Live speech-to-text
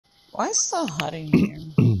Why is it so hot in here?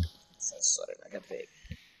 It's sweating like a pig.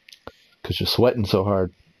 Because you're sweating so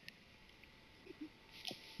hard.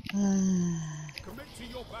 Commit to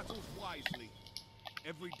your battles wisely.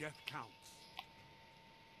 Every death counts.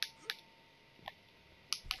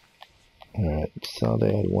 Alright, so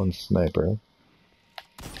they had one sniper.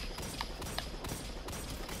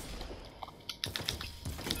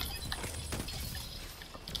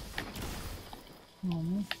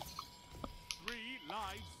 Mm-hmm. 3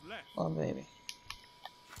 lives left. Oh, baby.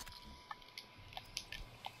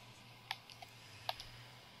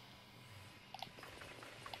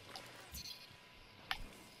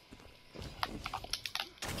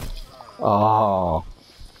 Oh,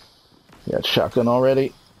 you got shotgun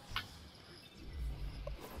already.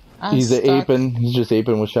 He's stuck. aping. He's just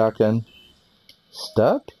aping with shotgun.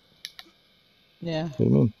 Stuck? Yeah. What do you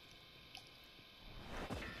mean?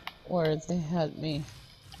 Where they had me.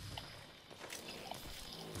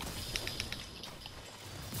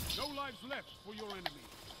 No lives left for your enemy.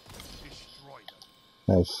 Destroy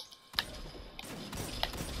them. Nice.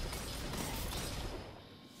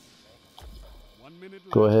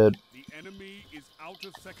 Go ahead. The enemy is out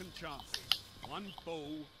of second chances. One foe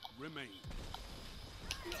remains.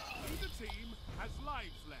 Neither team has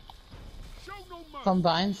lives left. Show no mercy.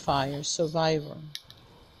 Combined fire, survivor.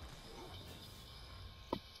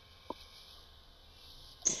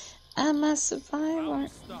 I'm a survivor.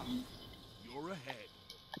 Round start. You're ahead.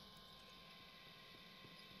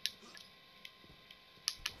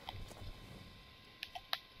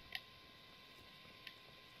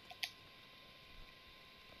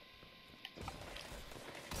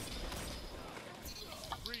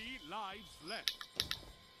 Lives left.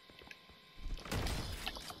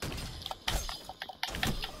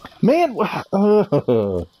 Man,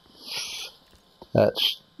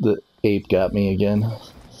 the ape got me again.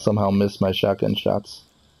 Somehow missed my shotgun shots.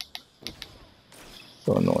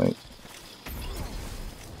 So annoying.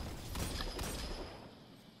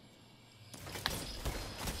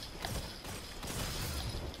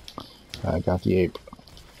 I got the ape.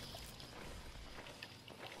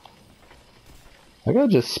 That guy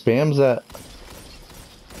just spams that.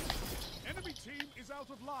 Enemy team is out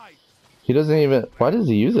of lives. He doesn't even. Why does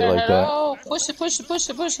he use it like that? Oh, push it, push it, push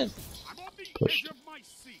it, push it. I'm on the Push. edge of my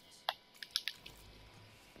seat.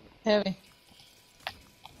 Heavy.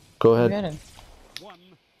 Go Get ahead. him. 1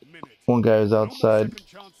 minute. One guy is outside. No more second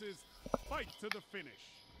chances. Fight to the finish.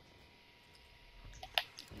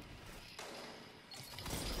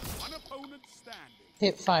 One opponent standing.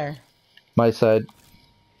 Hit fire. My side.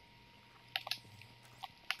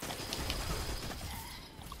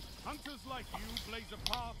 Hunters like you blaze a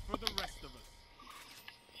path for the rest of us.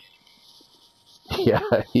 Yeah.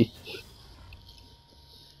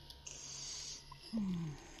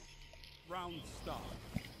 Round start.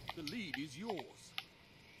 The lead is yours.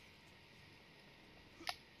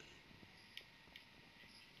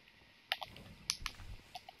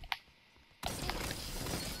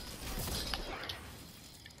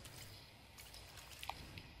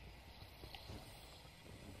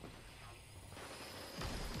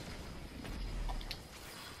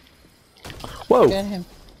 Whoa. Get him.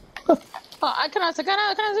 Oh, Icannus.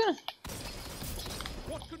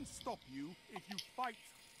 What can stop you if you fight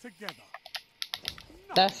together?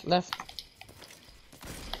 Left, left.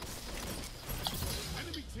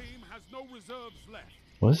 Enemy team has no reserves left.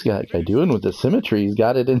 What's this guy doing with the symmetry? He's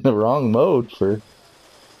got it in the wrong mode for...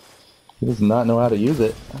 He does not know how to use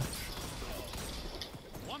it.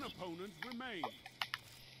 One opponent remains.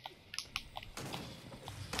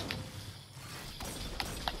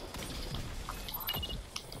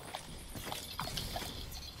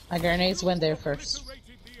 My grenades went there first.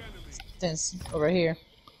 Obliterated the enemy. Since over here.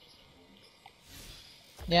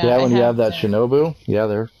 Yeah, Yeah, I when you have that them. Shinobu, yeah,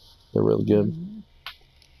 they're really good.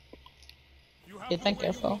 You have Get that already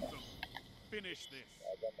careful. won them. Finish this.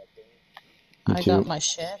 Me I too. got my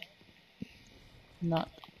shed. Not.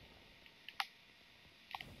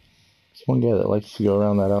 There's one guy that likes to go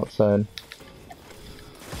around that outside.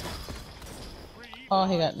 Oh,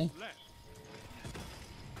 he got me.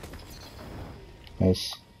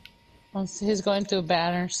 Nice. He's going to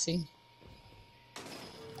banner C.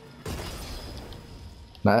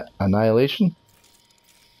 Annihilation?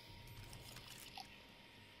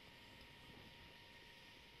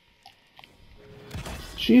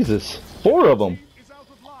 Jesus, 4 of them.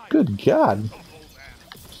 Good God.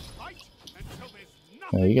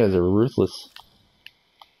 Yeah, you guys are ruthless.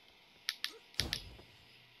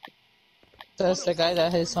 That's the guy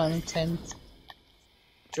that is on 10th.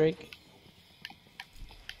 Drake.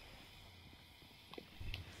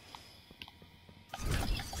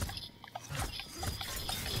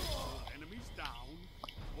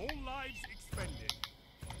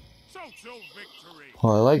 Total victory.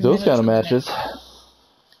 Well, I like those kind of Miniature matches.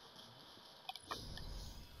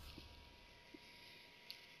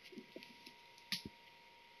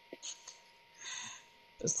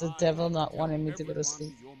 It's the devil not Tell wanting me to go to everyone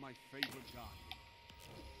sleep. You're my favorite guardian.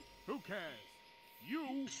 Who cares?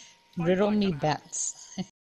 You fight Riddle like me an animal. bats.